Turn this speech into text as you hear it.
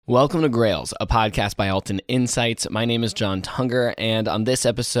Welcome to Grails, a podcast by Alton Insights. My name is John Tunger, and on this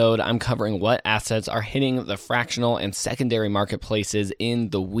episode, I'm covering what assets are hitting the fractional and secondary marketplaces in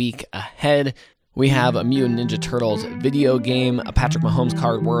the week ahead. We have a Mutant Ninja Turtles video game, a Patrick Mahomes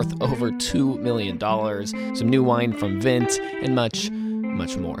card worth over $2 million, some new wine from Vint, and much,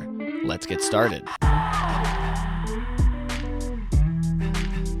 much more. Let's get started.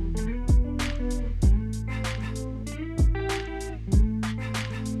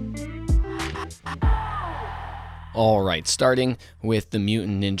 All right, starting with the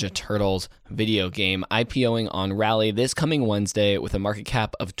Mutant Ninja Turtles video game, IPOing on Rally this coming Wednesday with a market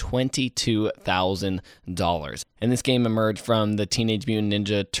cap of $22,000. And this game emerged from the Teenage Mutant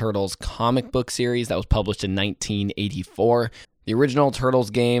Ninja Turtles comic book series that was published in 1984. The original Turtles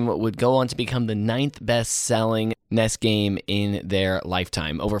game would go on to become the 9th best-selling NES game in their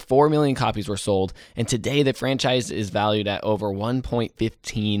lifetime. Over 4 million copies were sold, and today the franchise is valued at over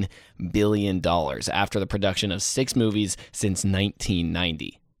 $1.15 billion after the production of 6 movies since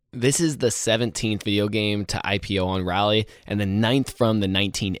 1990. This is the 17th video game to IPO on Rally and the 9th from the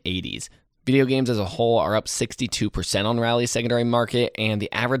 1980s. Video games as a whole are up 62% on Rally's secondary market, and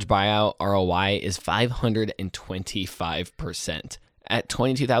the average buyout ROI is 525%. At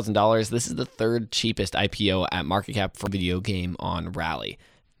 $22,000, this is the third cheapest IPO at market cap for video game on Rally.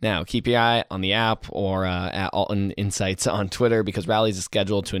 Now, keep your eye on the app or at Alton Insights on Twitter because Rally is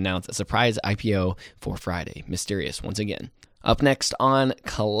scheduled to announce a surprise IPO for Friday. Mysterious once again. Up next on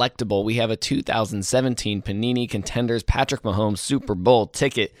Collectible, we have a 2017 Panini Contenders Patrick Mahomes Super Bowl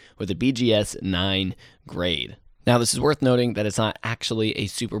ticket with a BGS 9 grade. Now, this is worth noting that it's not actually a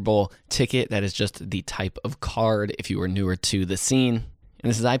Super Bowl ticket. That is just the type of card if you are newer to the scene. And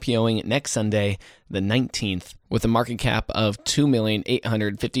this is IPOing next Sunday, the 19th, with a market cap of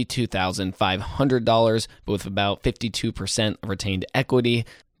 $2,852,500, but with about 52% of retained equity.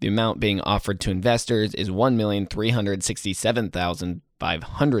 The amount being offered to investors is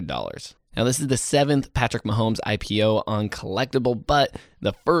 $1,367,500. Now, this is the 7th Patrick Mahomes IPO on Collectible, but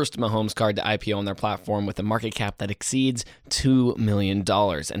the first Mahomes card to IPO on their platform with a market cap that exceeds $2 million.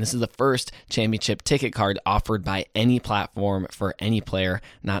 And this is the first championship ticket card offered by any platform for any player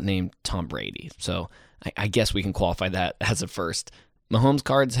not named Tom Brady. So I guess we can qualify that as a first. Mahomes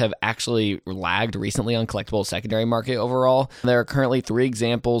cards have actually lagged recently on Collectible secondary market overall. There are currently 3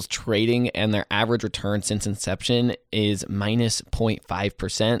 examples trading, and their average return since inception is minus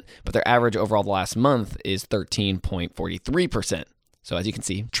 0.5%, but their average overall the last month is 13.43%. So as you can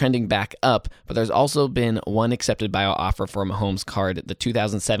see, trending back up, but there's also been one accepted buyout offer for a Mahomes card, the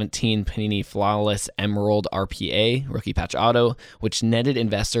 2017 Panini Flawless Emerald RPA, rookie patch auto, which netted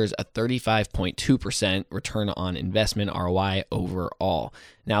investors a 35.2% return on investment ROI overall.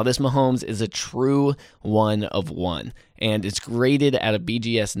 Now, this Mahomes is a true one of one, and it's graded at a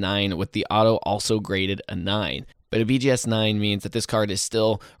BGS 9 with the auto also graded a 9. But a BGS 9 means that this card is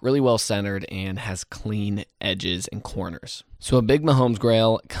still really well centered and has clean edges and corners. So a big Mahomes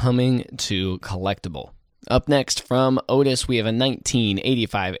grail coming to Collectible. Up next from Otis, we have a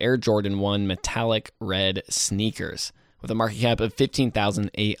 1985 Air Jordan 1 metallic red sneakers with a market cap of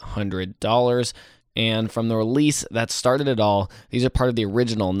 $15,800. And from the release that started it all, these are part of the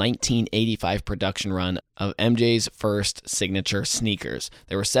original 1985 production run of MJ's first signature sneakers.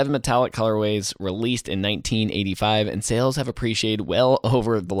 There were 7 metallic colorways released in 1985, and sales have appreciated well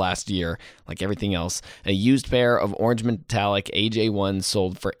over the last year, like everything else. A used pair of orange metallic AJ1s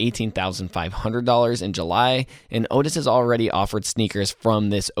sold for $18,500 in July, and Otis has already offered sneakers from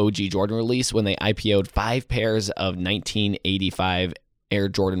this OG Jordan release when they IPO'd 5 pairs of 1985 Air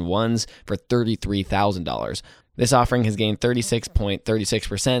Jordan 1s for $33,000. This offering has gained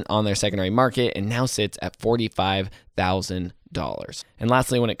 36.36% on their secondary market and now sits at $45,000. And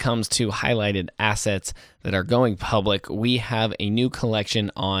lastly, when it comes to highlighted assets that are going public, we have a new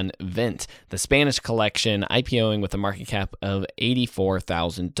collection on Vint, the Spanish collection IPOing with a market cap of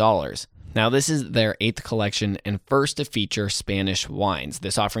 $84,000. Now, this is their 8th collection and first to feature Spanish wines.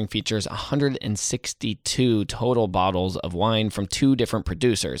 This offering features 162 total bottles of wine from 2 different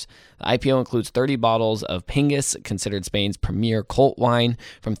producers. The IPO includes 30 bottles of Pingus, considered Spain's premier cult wine,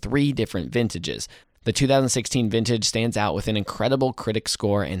 from 3 different vintages. The 2016 vintage stands out with an incredible critic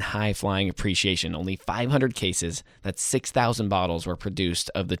score and high-flying appreciation. Only 500 cases, that's 6,000 bottles, were produced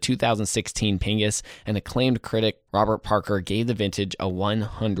of the 2016 Pingus, and acclaimed critic Robert Parker gave the vintage a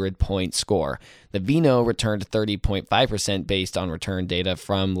 100-point score. The Vino returned 30.5% based on return data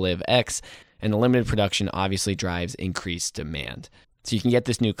from LiveX, and the limited production obviously drives increased demand. So you can get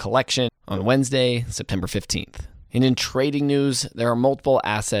this new collection on Wednesday, September 15th. And in trading news, there are multiple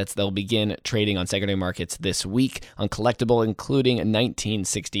assets that will begin trading on secondary markets this week on Collectible, including a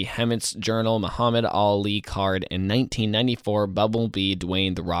 1960 Hemet Journal Muhammad Ali card and 1994 Bumblebee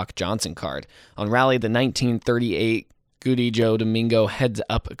Dwayne "The Rock" Johnson card. On Rally, the 1938 Goody Joe Domingo Heads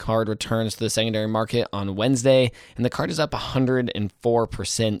Up card returns to the secondary market on Wednesday, and the card is up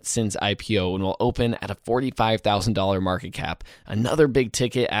 104% since IPO and will open at a $45,000 market cap. Another big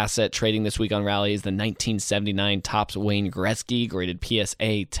ticket asset trading this week on Rally is the 1979 Topps Wayne Gretzky graded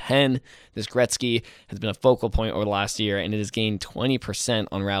PSA 10. This Gretzky has been a focal point over the last year, and it has gained 20%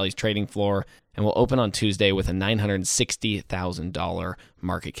 on Rally's trading floor and will open on Tuesday with a $960,000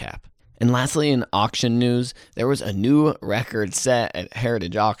 market cap. And lastly, in auction news, there was a new record set at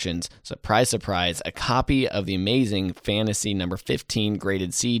Heritage Auctions. Surprise, surprise, a copy of the amazing Fantasy number 15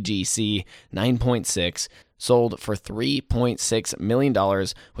 graded CGC 9.6 sold for $3.6 million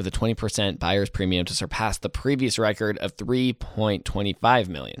with a 20% buyer's premium to surpass the previous record of $3.25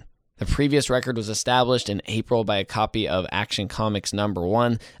 million. The previous record was established in April by a copy of Action Comics number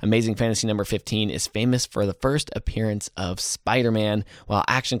 1. Amazing Fantasy number 15 is famous for the first appearance of Spider-Man, while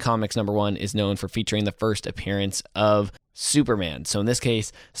Action Comics number 1 is known for featuring the first appearance of Superman. So in this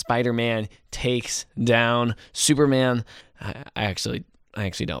case, Spider-Man takes down Superman. I actually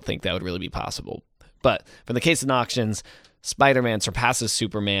don't think that would really be possible. But for the case of auctions, Spider-Man surpasses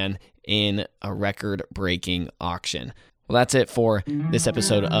Superman in a record-breaking auction. Well, that's it for this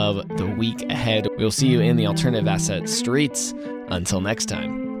episode of The Week Ahead. We'll see you in the alternative asset streets. Until next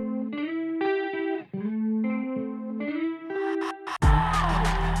time.